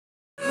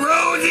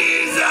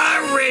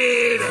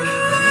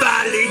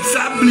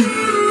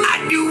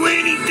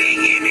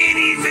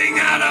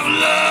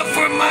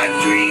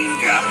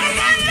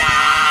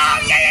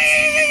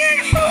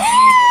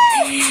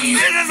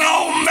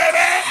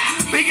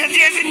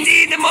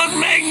indeed the most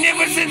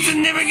magnificent,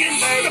 significant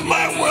night of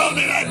my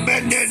world, and I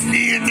bend that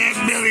knee in that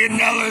 $1 million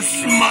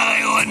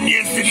smile, and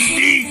yes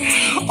indeed.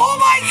 Oh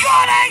my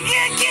God, I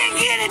can't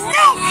get it,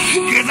 no!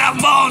 Because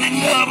I'm falling in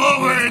love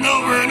over and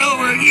over and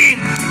over again.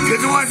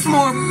 Because what's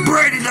more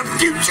bright in the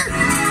future,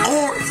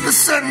 or the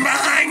sun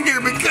behind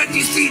her? Because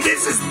you see,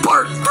 this is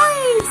part 3.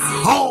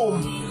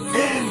 Home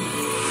in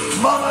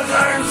Mama's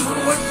arms for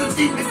what's the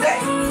theme today?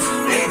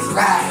 That's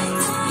right.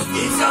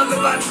 It's all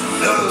about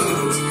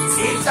love.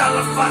 It's all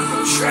about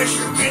the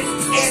treasurement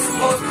and the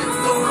most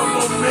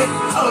adorable myth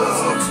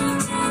of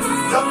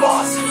the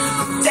boss,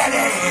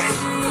 Daddy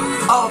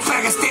of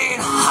Pakistan,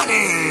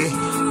 honey.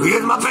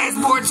 With my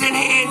passports in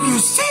hand, you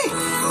see,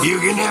 you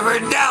can never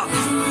doubt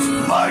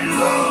my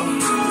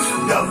love,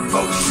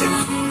 devotion,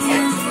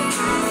 and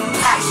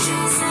passion.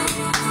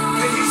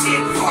 Because you see,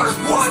 in part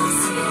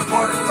 1,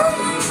 part 3,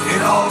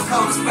 it all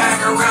comes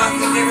back around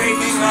to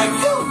everything I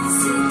do.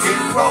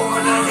 It's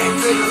rolling on that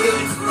good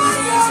living fire.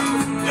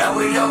 Now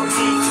we don't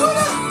need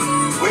Twitter.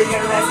 We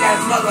can let that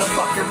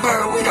motherfucker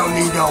burn. We don't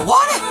need no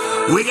water.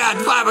 We got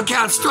 5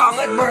 accounts strong.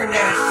 Let's burn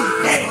that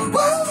shit down.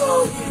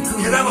 Woo!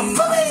 Because I'm a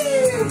bully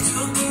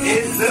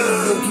in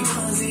love.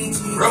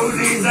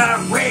 Roses are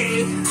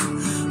red.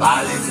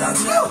 Violets are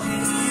blue.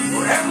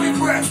 For every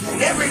breath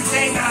and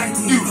everything I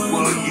do,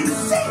 will you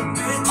see?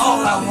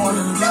 All I want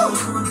to do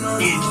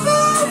is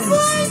love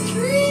my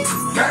dream.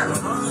 Girl,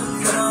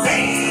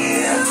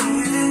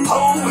 damn,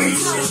 holy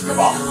sister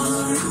ball.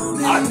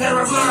 I've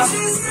never been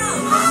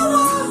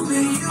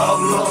of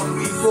love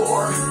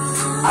before.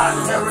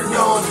 I've never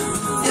known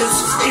this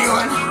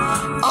feeling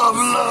of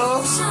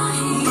love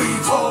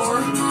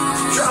before.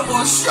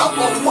 Trouble,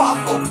 shuffle,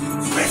 waffle,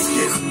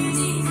 biscuit.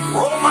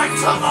 Roll my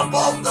tongue up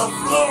off the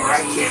floor.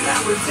 I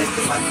cannot resist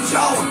it. My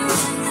jaw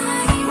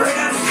right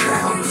on the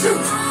ground too.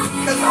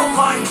 Cause I don't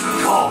mind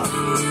tall,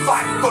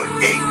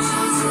 5'8".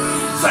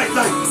 Sight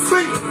like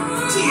free,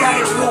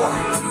 T.I. War,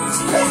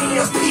 Penny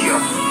appeal.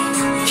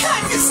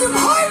 Got you some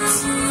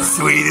hearts,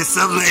 sweetest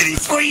of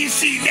ladies. For you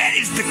see, that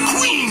is the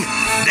queen.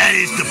 That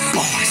is the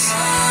boss.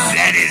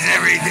 That is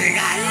everything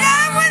I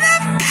love with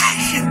a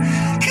passion.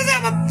 Cause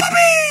I'm a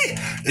puppy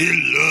in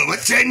love, a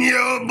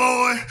 10-year-old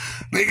boy.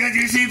 Because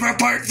you see, for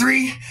part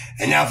 3,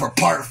 and now for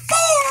part 4,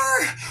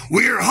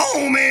 we're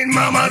home in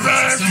Mama's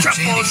arms.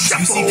 Truffle,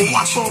 shuffle,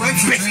 waffle, and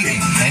biscuit.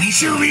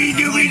 Shooby,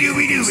 dooby,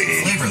 dooby, dooby.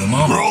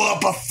 Roll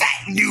up a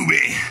fat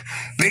doobie.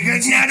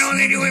 Because not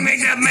only do we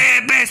make the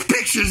mad best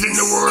pictures in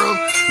the world,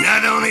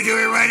 not only do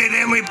we write it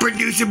and we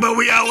produce it, but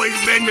we always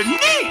bend the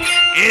knee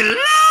and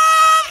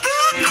love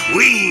the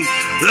queen,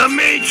 the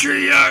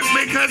matriarch.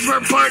 Because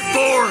for part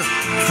 4,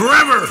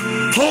 forever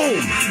home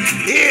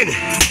in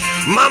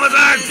Mama's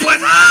arms.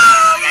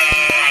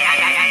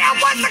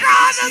 What's the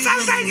cause of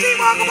something? Keep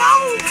on, come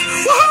on.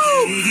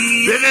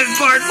 Woohoo! This is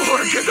part 4.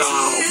 Cause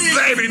oh,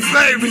 baby,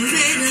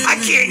 I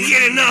can't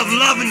get enough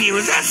loving you.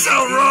 Is that so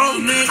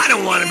wrong? I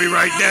don't want to be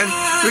right then.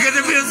 Because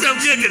it feels so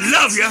good to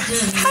love you.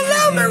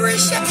 Hello,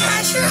 Marisha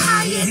Pasher.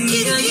 How you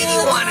kitty? You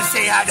want to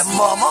say hi to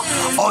Mama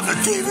on the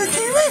TV?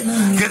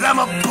 Cause I'm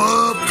a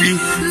puppy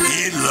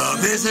in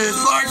love. This is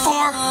part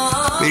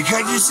 4.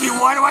 Because you see,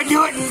 why do I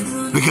do it?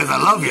 Because I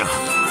love you.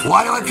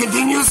 Why do I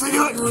continuously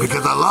do it?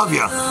 Because I love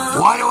you.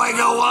 Why do I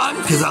go on?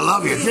 Because I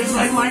love you. Just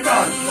like my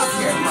daughter. Look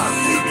here, my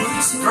baby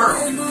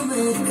girl.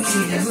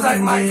 See, just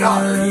like my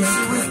daughter. You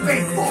see, we're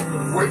faithful.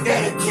 We're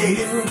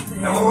dedicated.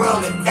 And we're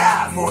willing to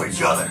die for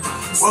each other.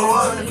 We're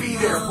willing to be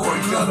there for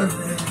each other.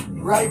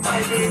 Right,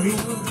 my baby?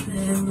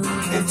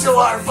 Until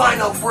our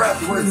final breath,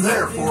 we're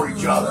there for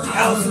each other.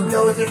 Elsa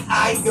knows it.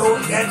 I know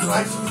it. That's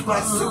why she's my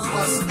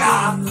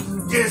superstar.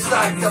 Just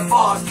like the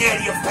boss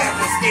daddy of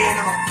Pakistan,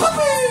 I'm a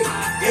puppy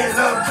in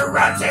love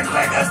karate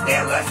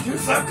Pakistan. Let's do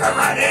some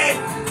karate,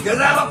 cause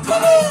I'm a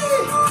puppy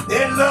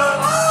in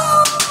love.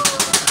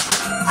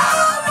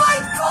 Oh my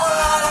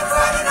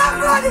God, I'm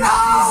running,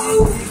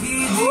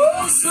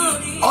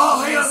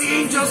 oh, hail the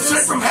angels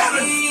sent from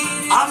heaven.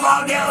 I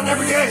bow down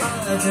every day.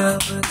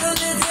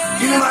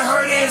 Give me my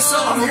heart and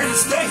soul, I'm here to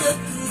stay.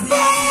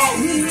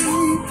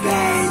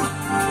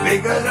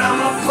 Because I'm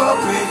a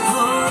puppy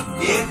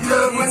in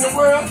love with the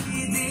world.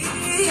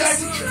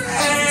 That's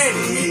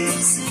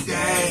crazy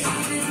day.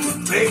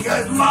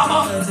 Because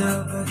Mama,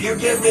 you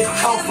give me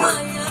comfort.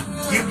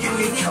 You give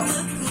me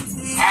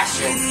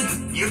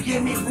passion. You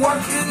give me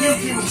work. You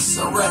give me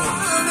serenity.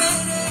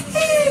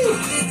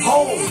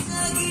 Home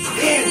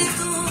in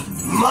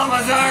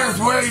Mama's arms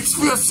where it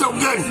feels so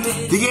good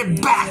to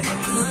get back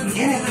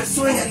into the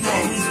swing of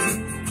things.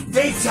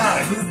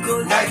 Daytime,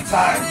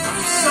 nighttime,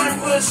 sun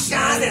will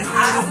shine and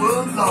I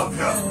will love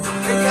you.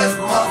 Because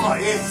Mama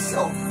is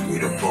so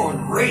beautiful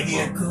and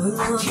radiant,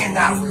 I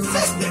cannot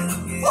resist it.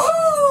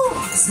 Woo!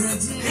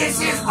 This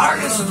is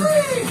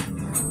artistry.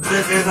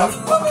 This is a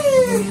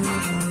puppy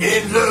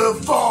in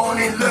love,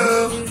 falling in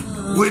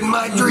love with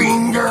my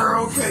dream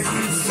girl. Cause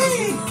you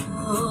see,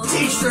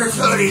 t-shirts,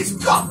 hoodies,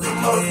 coffee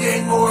mugs,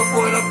 and more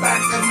for the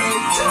back of me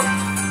too.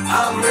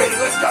 I'm ready,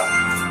 let's go.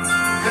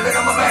 Cause I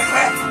got my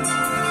backpack.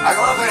 I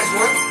got my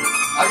passport.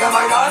 I got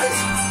my daughters.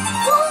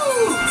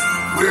 Woo!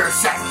 we're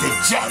set to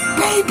jet,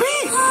 baby.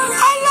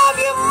 I love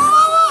you,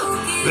 mama.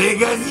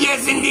 Because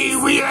yes,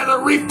 indeed, we are the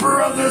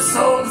reaper of the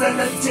souls and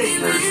the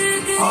takers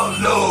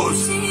of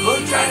those who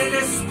try to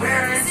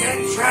disparage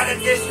and try to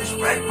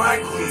disrespect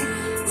my queen.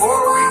 For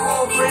we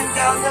will bring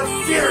down the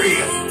fury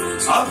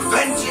of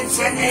vengeance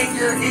and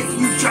anger if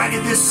you try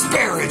to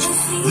disparage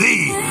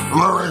the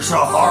Marisha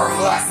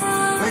Harlech.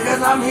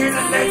 Because I'm here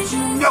to let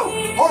you know,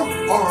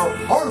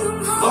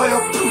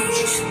 loyal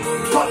pooch,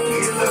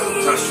 puppy,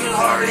 little crushing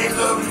heart, and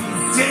love,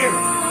 you dare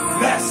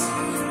mess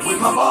with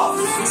my boss.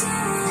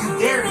 You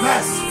dare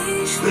mess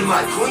with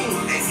my queen,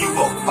 and you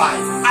will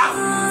find out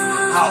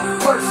how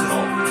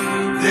personal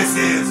this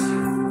is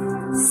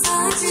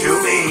to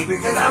me.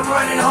 Because I'm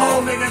running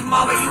home, because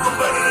mama, you were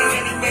running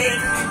any man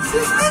in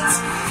existence.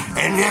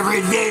 And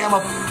every day I'm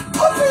a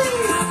puppy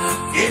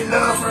in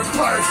love for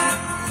parts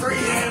 3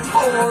 and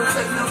 4,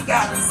 cause no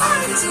doubt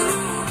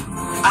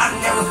I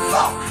never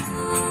thought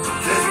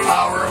this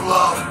power of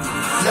love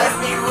let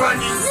me run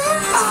in your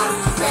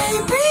life,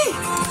 baby.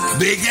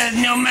 Because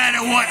no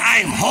matter what,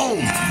 I'm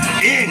home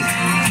in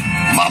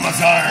mama's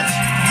arms,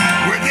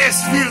 where this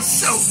feels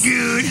so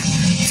good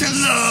to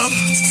love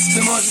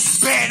the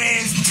most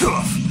badass,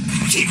 tough,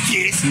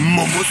 kick-ass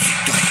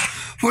mamacita.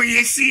 For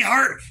you see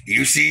heart,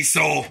 you see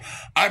soul.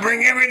 I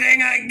bring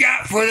everything I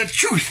got for the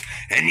truth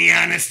and the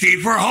honesty,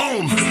 for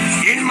home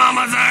in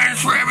mama's arms,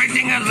 for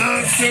everything I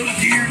love so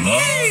dear.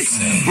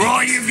 For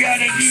all you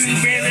gotta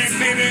do, baby,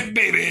 baby,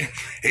 baby,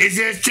 is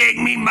just take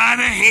me by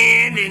the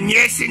hand, and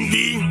yes,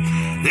 indeed,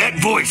 that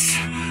voice,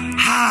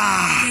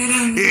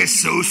 is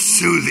so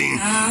soothing.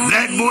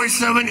 That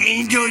voice of an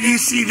angel, you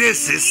see,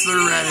 this is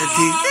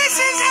serenity. This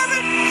is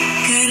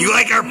heaven. You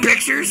like our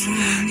pictures?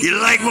 You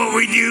like what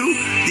we do?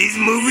 These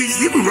movies?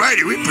 We write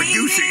it, we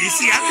produce it. You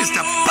see, I'm just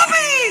a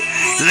puppy.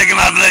 Look at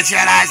my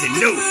bloodshot eyes and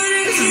know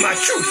this is my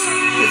truth.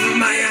 This is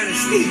my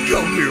honesty.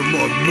 Come here,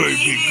 my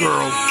baby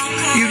girl.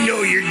 You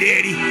know your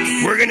daddy.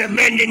 We're gonna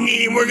bend the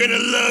knee and we're gonna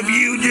love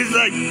you just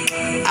like,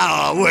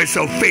 oh, we're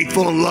so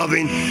faithful and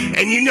loving.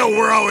 And you know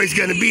we're always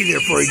gonna be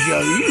there for each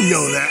other. You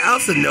know that. I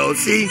also know,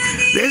 see,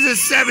 this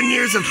is 7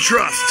 years of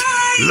trust,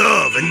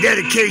 love, and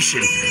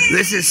dedication.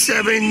 This is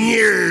 7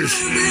 years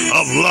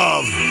of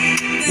love.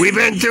 We've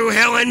been through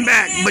hell and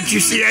back, but you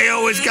see, I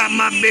always got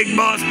my big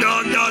boss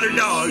dog,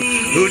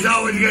 who's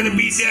always going to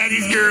be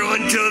daddy's girl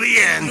until the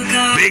end.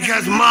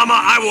 Because, mama,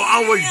 I will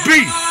always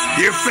be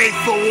your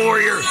faithful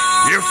warrior,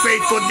 your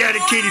faithful,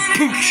 dedicated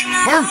pooch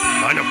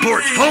on the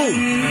porch home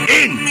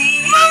in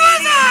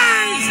mama's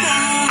arms.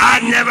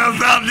 I never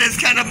felt this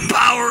kind of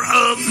power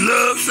of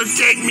love, so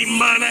take me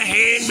by the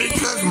hand,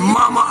 because,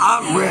 mama,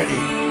 I'm ready.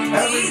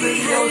 Every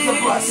video is a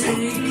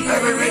blessing.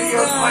 Every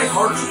video is my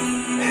heart.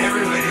 And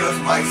every video is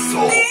my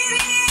soul.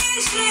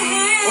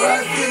 Where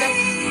I feel it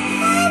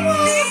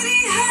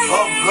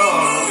of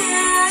love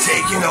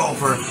taking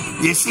over.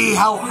 You see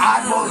how I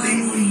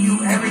believe we do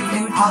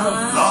everything out of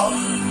love,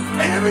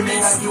 and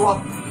everything I do up,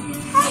 and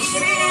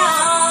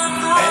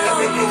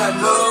everything I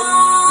love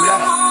without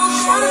a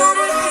shadow of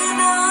a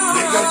doubt.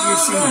 Because you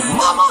see,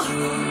 mama,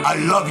 I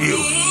love you.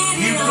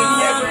 You can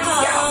never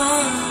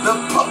doubt the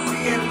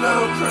puppy and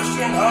little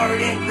Christian heart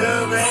and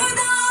love and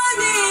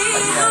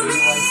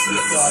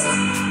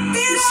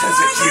this is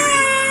a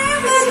cutie.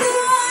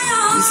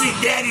 You see,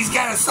 daddy's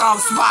got a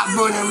soft spot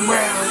for them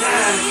brown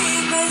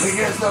eyes,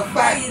 because the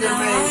fact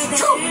remains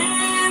true.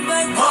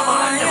 Mama,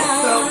 I never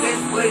felt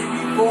this way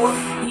before.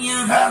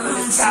 Having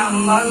this time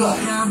of my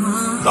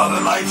life.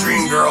 Loving my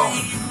dream girl.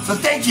 So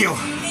thank you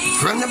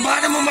from the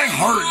bottom of my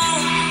heart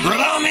for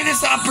allowing me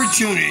this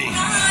opportunity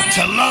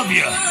to love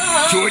you,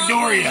 to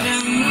adore you,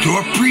 to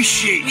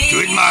appreciate, to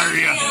admire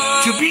you,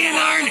 to be an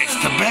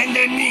artist, to bend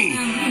a knee.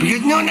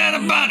 Because no doubt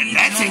about it,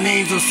 that's an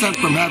angel sent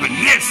from heaven.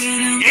 This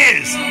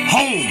is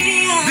home.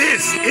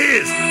 This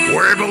is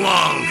where I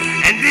belong.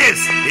 And this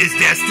is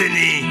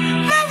destiny.